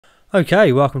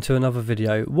Okay, welcome to another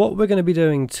video. What we're going to be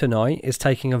doing tonight is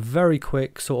taking a very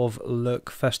quick sort of look,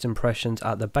 first impressions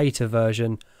at the beta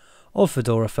version of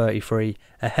Fedora 33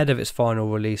 ahead of its final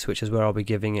release, which is where I'll be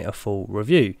giving it a full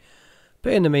review.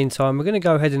 But in the meantime, we're going to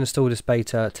go ahead and install this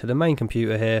beta to the main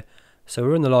computer here. So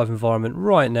we're in the live environment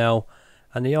right now,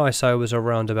 and the ISO was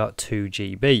around about 2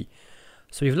 GB.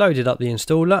 So we've loaded up the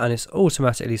installer and it's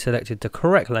automatically selected the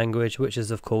correct language, which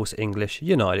is of course English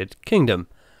United Kingdom.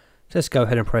 Let's go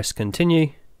ahead and press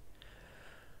continue.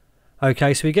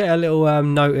 Okay, so we get a little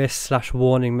notice /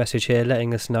 warning message here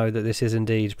letting us know that this is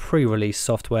indeed pre-release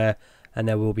software and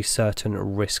there will be certain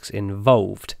risks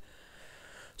involved.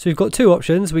 So we've got two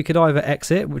options. We could either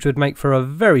exit, which would make for a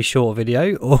very short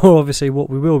video, or obviously what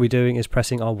we will be doing is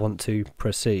pressing I want to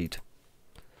proceed.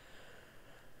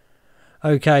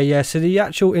 Okay, yeah, so the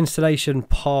actual installation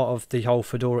part of the whole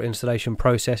Fedora installation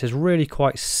process is really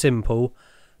quite simple,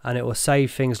 and it will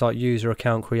save things like user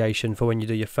account creation for when you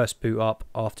do your first boot up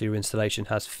after your installation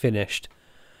has finished.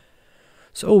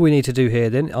 So all we need to do here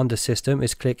then under system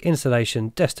is click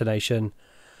installation destination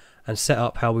and set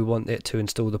up how we want it to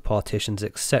install the partitions,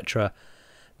 etc.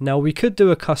 Now we could do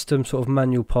a custom sort of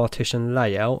manual partition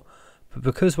layout, but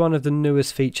because one of the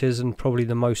newest features and probably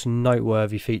the most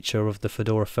noteworthy feature of the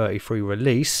Fedora 33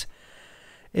 release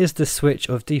is the switch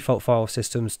of default file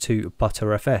systems to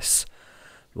BTRFS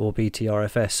or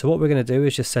BTRFS. So what we're going to do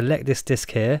is just select this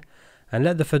disk here and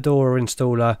let the Fedora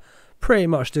installer pretty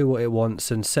much do what it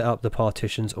wants and set up the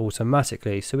partitions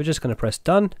automatically. So we're just going to press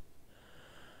done.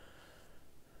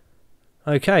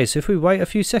 Okay, so if we wait a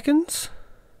few seconds,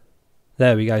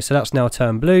 there we go, so that's now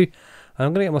turned blue. And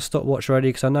I'm going to get my stopwatch ready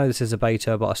because I know this is a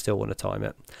beta, but I still want to time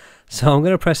it. So I'm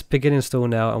going to press begin install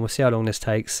now and we'll see how long this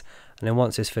takes, and then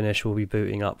once it's finished we'll be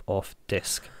booting up off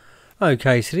disk.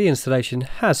 Okay, so the installation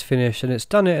has finished and it's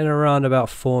done it in around about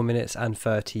 4 minutes and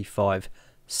 35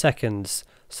 seconds.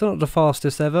 Still not the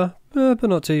fastest ever, but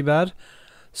not too bad.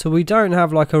 So we don't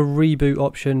have like a reboot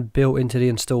option built into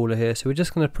the installer here, so we're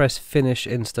just going to press finish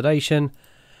installation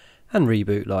and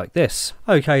reboot like this.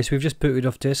 Okay, so we've just booted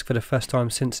off disk for the first time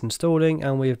since installing,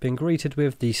 and we have been greeted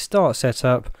with the start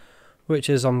setup, which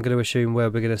is, I'm going to assume,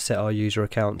 where we're going to set our user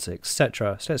accounts,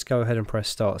 etc. So let's go ahead and press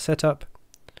start setup.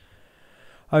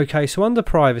 Okay, so under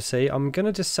privacy, I'm going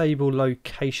to disable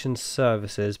location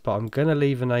services, but I'm going to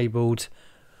leave enabled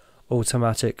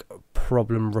automatic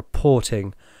problem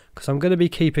reporting, because I'm going to be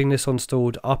keeping this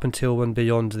installed up until and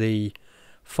beyond the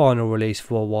final release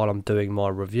for while I'm doing my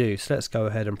review. So let's go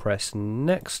ahead and press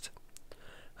next,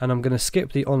 and I'm going to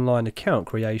skip the online account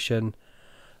creation.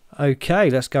 Okay,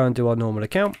 let's go and do our normal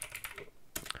account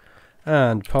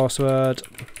and password,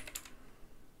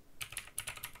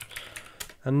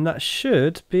 and that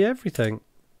should be everything.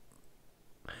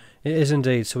 It is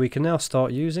indeed, so we can now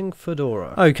start using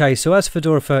Fedora. Okay, so as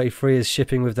Fedora 33 is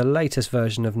shipping with the latest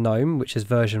version of GNOME, which is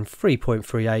version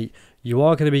 3.38, you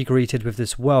are going to be greeted with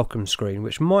this welcome screen,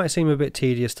 which might seem a bit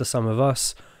tedious to some of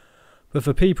us, but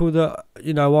for people that,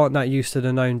 you know, aren't that used to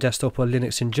the Gnome Desktop or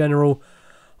Linux in general,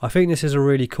 I think this is a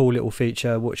really cool little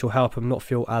feature which will help them not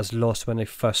feel as lost when they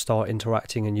first start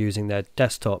interacting and using their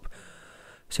desktop.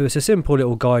 So it's a simple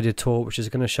little guided tour which is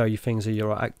going to show you things like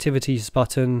your activities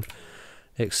button,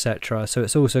 etc. So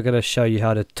it's also going to show you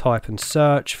how to type and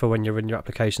search for when you're in your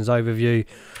applications overview.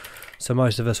 So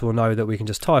most of us will know that we can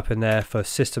just type in there for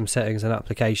system settings and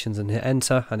applications and hit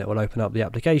enter, and it will open up the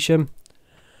application.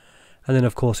 And then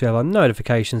of course we have our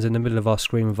notifications in the middle of our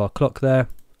screen with our clock there,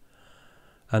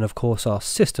 and of course our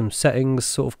system settings,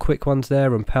 sort of quick ones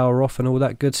there, and power off and all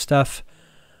that good stuff.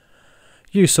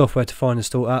 Use software to find and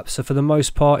install apps. So for the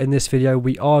most part in this video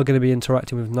we are going to be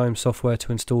interacting with GNOME software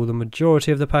to install the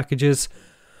majority of the packages.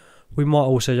 We might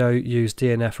also use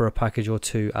DNF for a package or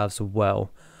two as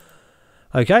well.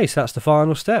 Okay, so that's the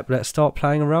final step. Let's start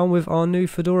playing around with our new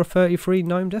Fedora 33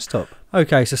 GNOME Desktop.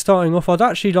 Okay, so starting off, I'd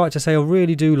actually like to say I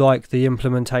really do like the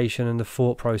implementation and the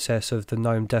thought process of the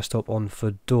GNOME Desktop on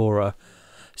Fedora.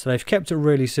 So they've kept it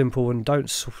really simple and don't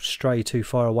stray too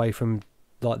far away from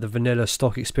like the vanilla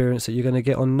stock experience that you're going to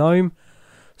get on GNOME.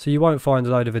 So you won't find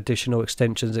a load of additional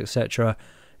extensions, etc.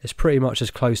 It's pretty much as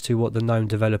close to what the GNOME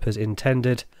developers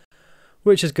intended,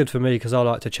 which is good for me because I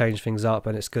like to change things up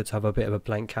and it's good to have a bit of a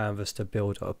blank canvas to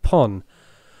build upon.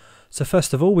 So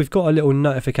first of all, we've got a little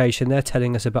notification there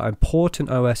telling us about important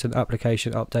OS and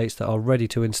application updates that are ready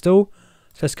to install.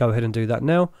 So let's go ahead and do that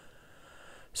now.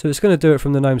 So it's going to do it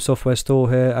from the GNOME software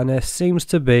store here, and there seems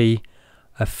to be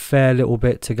a fair little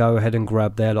bit to go ahead and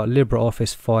grab there, like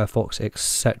LibreOffice, Firefox,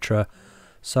 etc.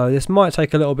 So this might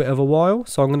take a little bit of a while,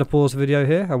 so I'm going to pause the video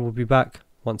here and we'll be back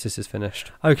once this is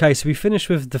finished. Okay, so we finished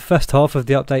with the first half of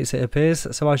the updates, it appears.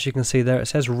 So as you can see there, it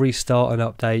says restart and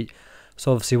update.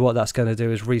 So obviously what that's going to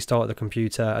do is restart the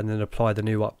computer and then apply the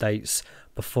new updates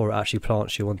before it actually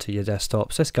plants you onto your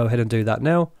desktop. So let's go ahead and do that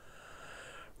now.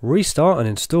 Restart and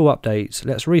install updates.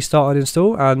 Let's restart and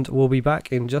install, and we'll be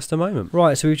back in just a moment.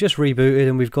 Right, so we've just rebooted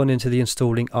and we've gone into the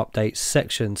installing updates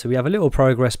section. So we have a little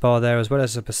progress bar there as well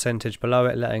as a percentage below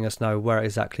it letting us know where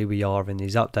exactly we are in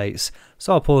these updates.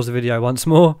 So I'll pause the video once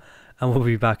more and we'll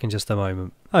be back in just a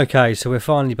moment. Okay, so we're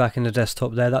finally back in the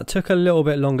desktop there. That took a little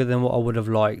bit longer than what I would have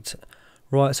liked.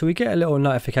 Right, so we get a little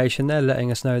notification there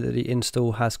letting us know that the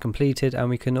install has completed, and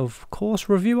we can of course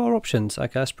review our options.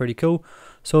 Okay, that's pretty cool.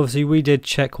 So obviously we did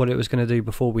check what it was going to do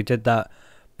before we did that,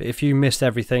 but if you missed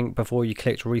everything before you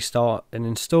clicked restart and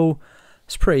install,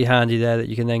 it's pretty handy there that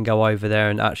you can then go over there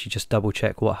and actually just double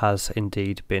check what has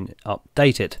indeed been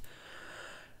updated.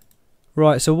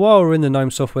 Right, so while we're in the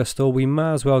GNOME software store, we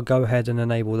may as well go ahead and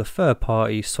enable the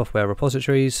third-party software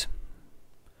repositories.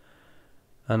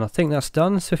 And I think that's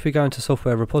done. So if we go into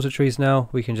software repositories now,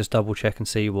 we can just double check and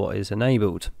see what is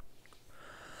enabled.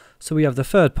 So we have the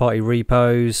third-party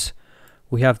repos,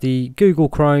 we have the Google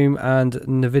Chrome and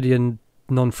NVIDIA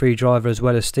non-free driver as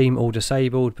well as Steam all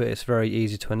disabled, but it's very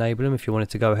easy to enable them if you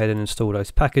wanted to go ahead and install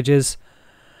those packages.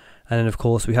 And then of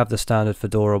course we have the standard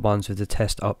Fedora ones with the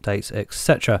test updates,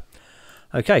 etc.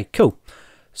 Okay, cool.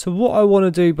 So what I want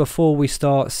to do before we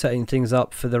start setting things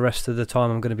up for the rest of the time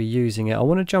I'm going to be using it, I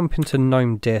want to jump into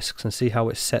Gnome Disks and see how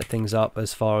it set things up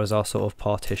as far as our sort of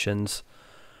partitions.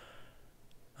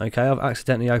 Okay, I've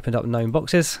accidentally opened up Gnome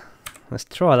Boxes. Let's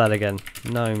try that again.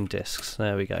 Gnome Disks,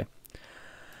 there we go.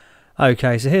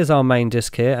 Okay, so here's our main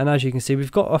disk here, and as you can see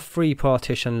we've got a free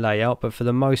partition layout, but for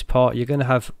the most part you're going to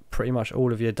have pretty much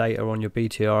all of your data on your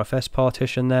BTRFS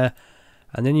partition there.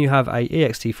 And then you have a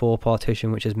ext4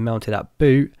 partition which is mounted at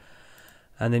boot,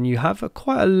 and then you have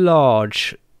quite a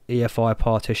large EFI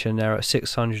partition there at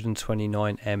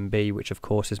 629 MB, which of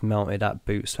course is mounted at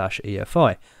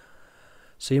boot/EFI.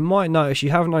 So you might notice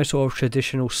you have no sort of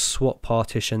traditional swap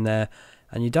partition there,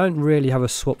 and you don't really have a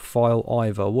swap file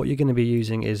either. What you're going to be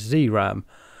using is ZRAM,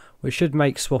 which should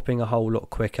make swapping a whole lot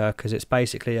quicker because it's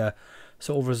basically a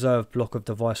sort of reserved block of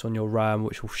device on your RAM,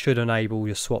 which should enable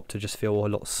your swap to just feel a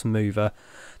lot smoother.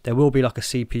 There will be like a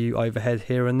CPU overhead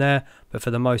here and there, but for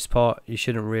the most part you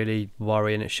shouldn't really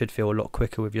worry, and it should feel a lot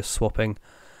quicker with your swapping.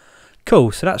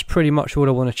 Cool, so that's pretty much all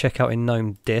I want to check out in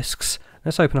Gnome Disks.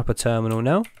 Let's open up a terminal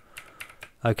now.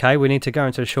 Okay, we need to go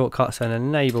into the shortcuts and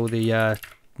enable the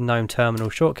Gnome terminal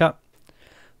shortcut.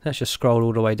 Let's just scroll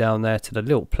all the way down there to the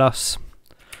little plus.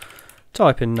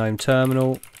 Type in Gnome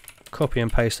terminal. Copy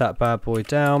and paste that bad boy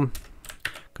down,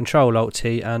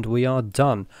 Control-Alt-T, and we are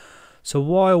done. So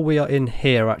while we are in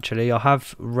here, actually I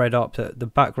have read up that the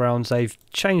backgrounds, they've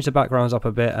changed the backgrounds up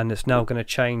a bit, and it's now going to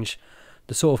change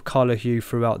the sort of colour hue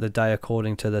throughout the day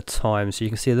according to the time. So you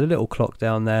can see the little clock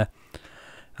down there,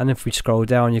 and if we scroll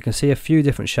down you can see a few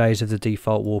different shades of the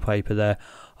default wallpaper there.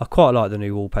 I quite like the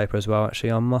new wallpaper as well,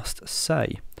 actually, I must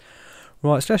say.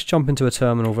 Right, so let's jump into a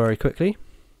terminal very quickly.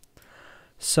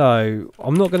 So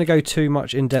I'm not going to go too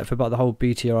much in depth about the whole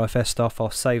BTRFS stuff,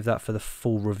 I'll save that for the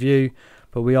full review,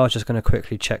 but we are just going to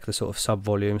quickly check the sort of sub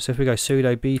volume. So if we go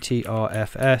sudo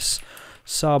BTRFS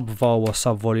sub vol or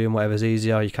sub volume, whatever's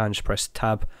easier, you can just press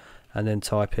tab and then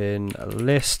type in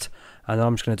list, and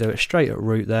I'm just going to do it straight at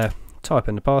root there, type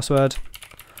in the password,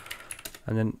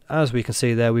 and then as we can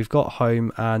see there we've got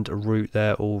home and root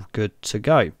there all good to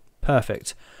go.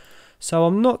 Perfect. So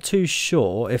I'm not too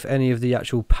sure if any of the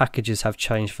actual packages have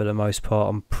changed for the most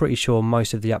part. I'm pretty sure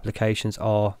most of the applications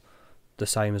are the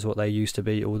same as what they used to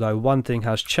be, although one thing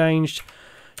has changed.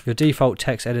 Your default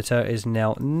text editor is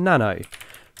now Nano.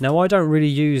 Now I don't really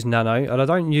use Nano, and I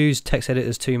don't use text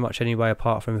editors too much anyway,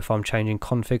 apart from if I'm changing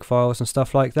config files and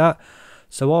stuff like that.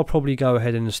 So I'll probably go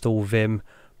ahead and install Vim,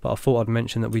 but I thought I'd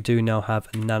mention that we do now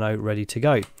have Nano ready to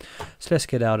go. So let's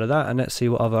get out of that and let's see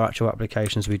what other actual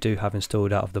applications we do have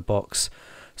installed out of the box.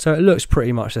 So it looks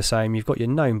pretty much the same. You've got your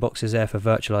Gnome boxes there for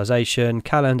virtualization,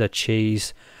 Calendar,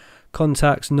 Cheese,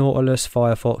 Contacts, Nautilus,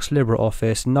 Firefox,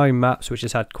 LibreOffice, Gnome Maps, which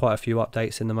has had quite a few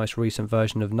updates in the most recent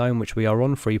version of Gnome, which we are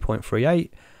on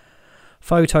 3.38.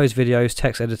 Photos, videos,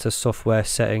 text editor, software,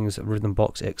 settings, rhythm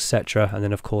box, etc. And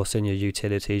then of course in your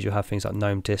utilities you'll have things like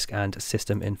Gnome Disk and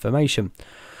system information.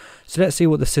 So let's see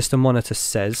what the system monitor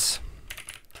says.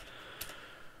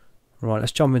 Right,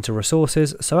 let's jump into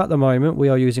resources. So at the moment we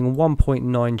are using 1.9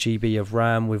 GB of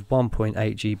RAM with 1.8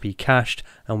 GB cached,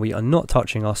 and we are not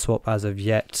touching our swap as of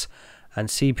yet, and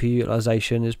CPU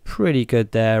utilization is pretty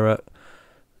good there at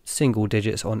single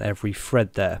digits on every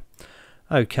thread there.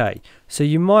 Okay, so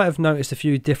you might have noticed a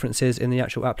few differences in the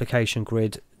actual application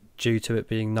grid due to it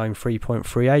being GNOME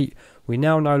 3.38. We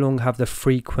now no longer have the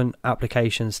frequent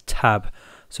applications tab,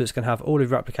 so it's going to have all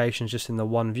of your applications just in the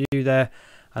one view there,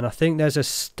 and I think there's a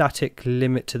static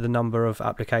limit to the number of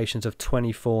applications of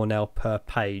 24 now per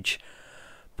page,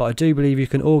 but I do believe you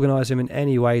can organise them in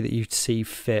any way that you see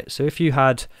fit. So if you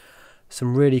had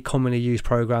some really commonly used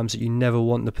programs that you never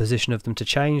want the position of them to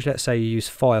change, let's say you use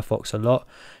Firefox a lot,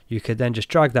 you could then just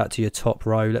drag that to your top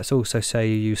row. Let's also say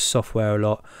you use software a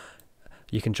lot,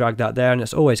 you can drag that there and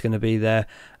it's always going to be there.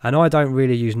 And I don't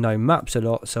really use GNOME Maps a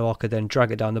lot, so I could then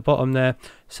drag it down the bottom there,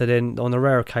 so then on the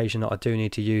rare occasion that I do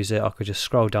need to use it, I could just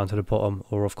scroll down to the bottom,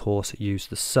 or of course use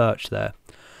the search there.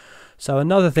 So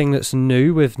another thing that's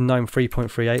new with GNOME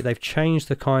 3.38, they've changed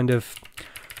the kind of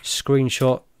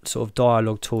screenshot sort of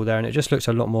dialogue tool there, and it just looks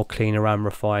a lot more cleaner and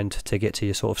refined to get to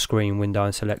your sort of screen window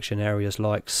and selection areas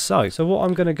like so. So what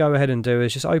I'm going to go ahead and do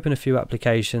is just open a few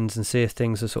applications and see if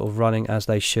things are sort of running as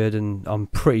they should, and I'm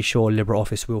pretty sure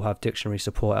LibreOffice will have dictionary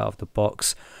support out of the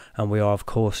box, and we are of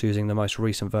course using the most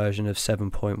recent version of 7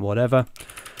 point whatever.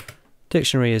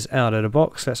 Dictionary is out of the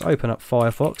box. Let's open up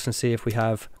Firefox and see if we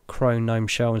have Chrome GNOME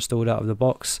Shell installed out of the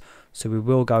box. So we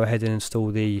will go ahead and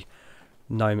install the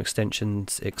GNOME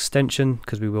extensions extension,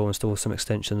 because we will install some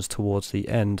extensions towards the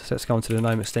end. So let's go onto the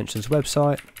GNOME extensions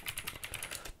website.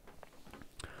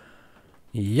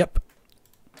 Yep.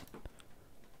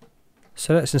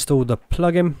 So let's install the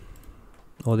plugin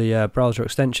or the browser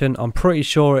extension. I'm pretty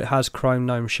sure it has Chrome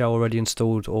GNOME Shell already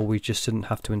installed, or we just didn't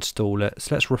have to install it.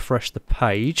 So let's refresh the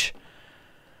page.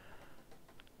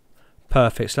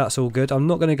 Perfect, so that's all good. I'm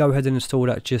not going to go ahead and install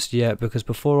that just yet, because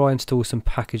before I install some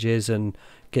packages and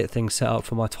get things set up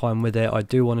for my time with it, I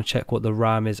do want to check what the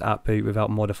RAM is at boot without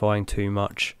modifying too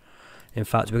much. In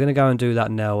fact, we're going to go and do that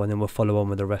now, and then we'll follow on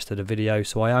with the rest of the video.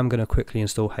 So I am going to quickly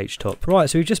install HTOP. Right,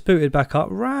 so we've just booted back up.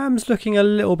 RAM's looking a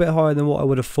little bit higher than what I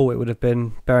would have thought it would have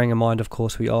been, bearing in mind, of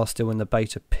course, we are still in the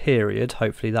beta period.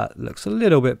 Hopefully that looks a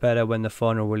little bit better when the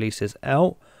final release is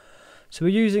out. So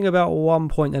we're using about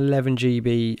 1.11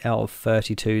 GB out of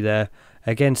 32 there.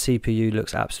 Again, CPU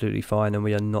looks absolutely fine, and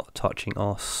we are not touching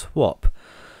our swap.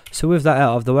 So with that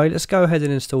out of the way, let's go ahead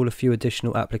and install a few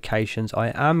additional applications.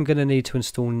 I am going to need to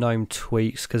install GNOME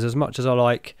Tweaks, because as much as I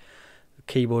like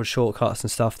keyboard shortcuts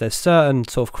and stuff, there's certain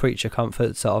sort of creature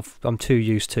comforts that I'm too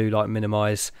used to, like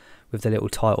minimize with the little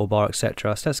title bar,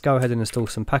 etc. So let's go ahead and install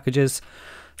some packages.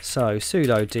 So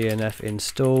sudo dnf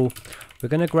install. We're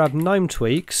going to grab GNOME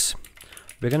Tweaks.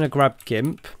 We're going to grab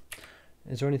GIMP.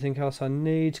 Is there anything else I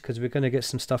need? Because we're going to get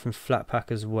some stuff in Flatpak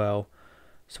as well.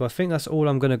 So I think that's all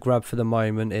I'm going to grab for the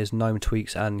moment is GNOME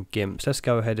Tweaks and GIMP. So let's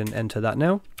go ahead and enter that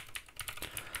now.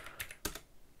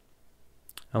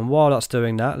 And while that's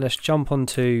doing that, let's jump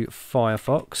onto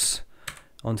Firefox,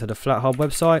 onto the FlatHub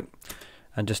website,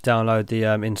 and just download the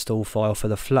install file for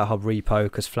the FlatHub repo,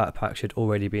 because Flatpak should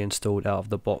already be installed out of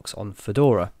the box on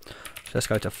Fedora. So let's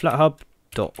go to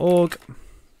flathub.org.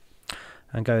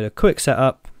 and go to quick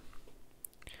setup.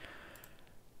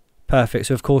 Perfect,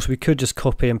 so of course we could just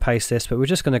copy and paste this, but we're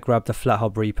just going to grab the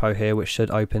FlatHub repo here, which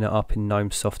should open it up in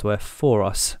GNOME software for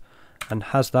us. And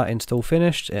has that install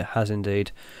finished? It has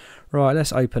indeed. Right,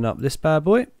 let's open up this bad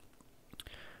boy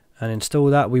and install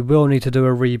that. We will need to do a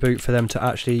reboot for them to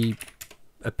actually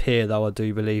appear though, I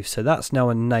do believe. So that's now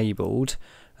enabled,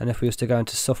 and if we was to go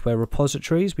into software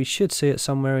repositories, we should see it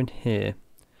somewhere in here.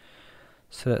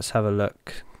 So let's have a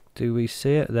look. Do we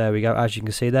see it? There we go. As you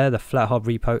can see there, the FlatHub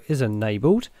repo is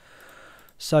enabled.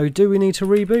 So do we need to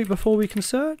reboot before we can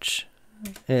search?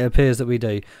 It appears that we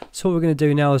do. So what we're going to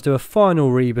do now is do a final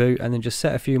reboot and then just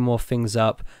set a few more things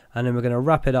up, and then we're going to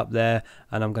wrap it up there,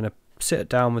 and I'm going to sit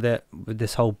down with it with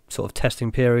this whole sort of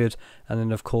testing period, and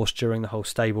then of course during the whole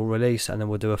stable release, and then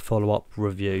we'll do a follow-up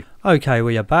review. Okay,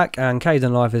 we are back, and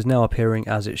Kdenlive is now appearing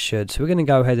as it should. So we're going to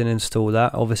go ahead and install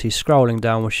that. Obviously scrolling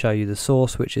down will show you the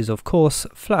source, which is of course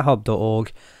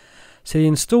flathub.org. So the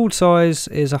installed size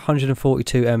is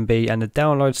 142 MB and the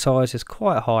download size is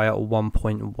quite high at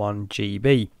 1.1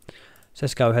 GB. So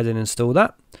let's go ahead and install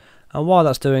that. And while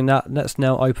that's doing that, let's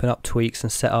now open up Tweaks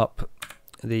and set up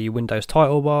the Windows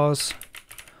title bars.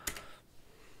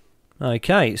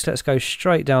 Okay, so let's go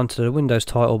straight down to the Windows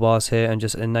title bars here and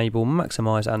just enable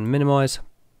maximize and minimize.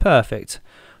 Perfect.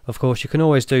 Of course you can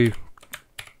always do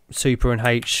Super and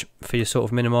H for your sort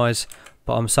of minimize,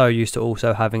 but I'm so used to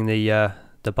also having the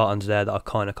buttons there that I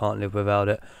kind of can't live without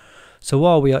it. So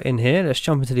while we are in here, let's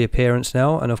jump into the appearance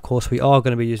now, and of course we are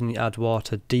going to be using the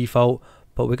Adwaita default,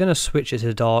 but we're going to switch it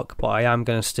to dark, but I am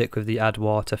going to stick with the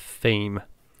Adwaita theme.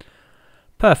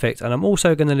 Perfect, and I'm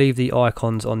also going to leave the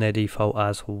icons on their default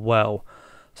as well.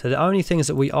 So the only things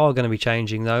that we are going to be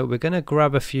changing though, we're going to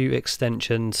grab a few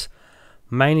extensions,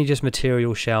 mainly just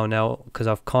Material Shell now, because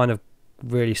I've kind of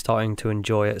really starting to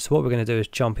enjoy it. So what we're going to do is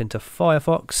jump into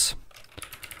Firefox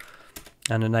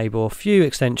and enable a few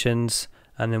extensions,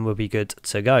 and then we'll be good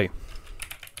to go.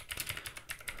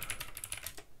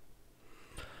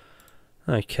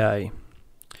 Okay,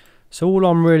 so all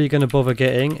I'm really going to bother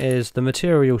getting is the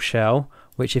Material Shell,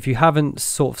 which if you haven't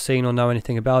sort of seen or know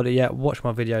anything about it yet, watch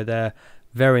my video there.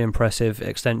 Very impressive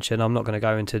extension. I'm not going to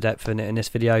go into depth in it in this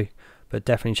video, but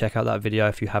definitely check out that video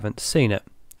if you haven't seen it.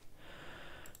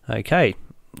 Okay,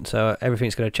 so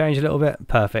everything's going to change a little bit.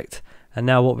 Perfect. And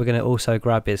now what we're going to also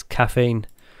grab is caffeine.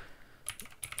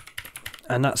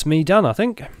 And that's me done, I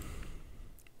think.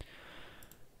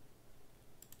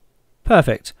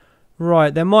 Perfect.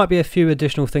 Right, there might be a few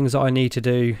additional things that I need to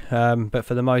do, but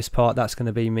for the most part that's going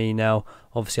to be me now.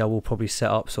 Obviously I will probably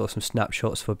set up sort of some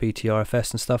snapshots for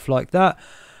BTRFS and stuff like that,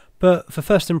 but for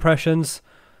first impressions,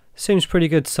 seems pretty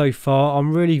good so far.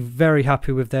 I'm really very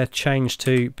happy with their change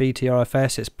to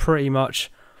BTRFS. It's pretty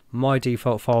much my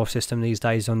default file system these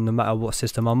days on no matter what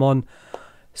system I'm on.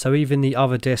 So even the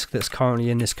other disk that's currently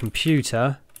in this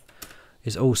computer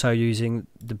is also using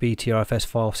the BTRFS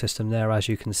file system there, as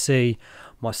you can see.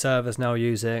 My server's now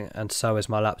using, and so is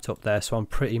my laptop there, so I'm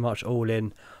pretty much all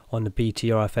in on the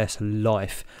BTRFS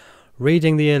life.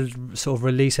 Reading the sort of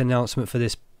release announcement for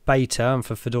this beta and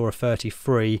for Fedora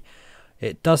 33,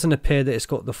 it doesn't appear that it's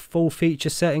got the full feature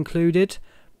set included,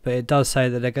 but it does say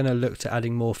that they're going to look to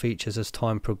adding more features as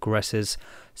time progresses,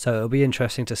 so it'll be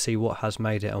interesting to see what has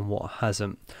made it and what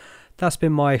hasn't. That's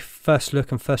been my first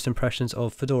look and first impressions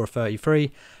of Fedora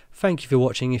 33. Thank you for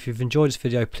watching. If you've enjoyed this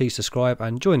video, please subscribe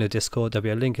and join the Discord. There'll be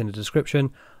a link in the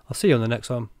description. I'll see you on the next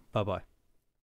one. Bye bye.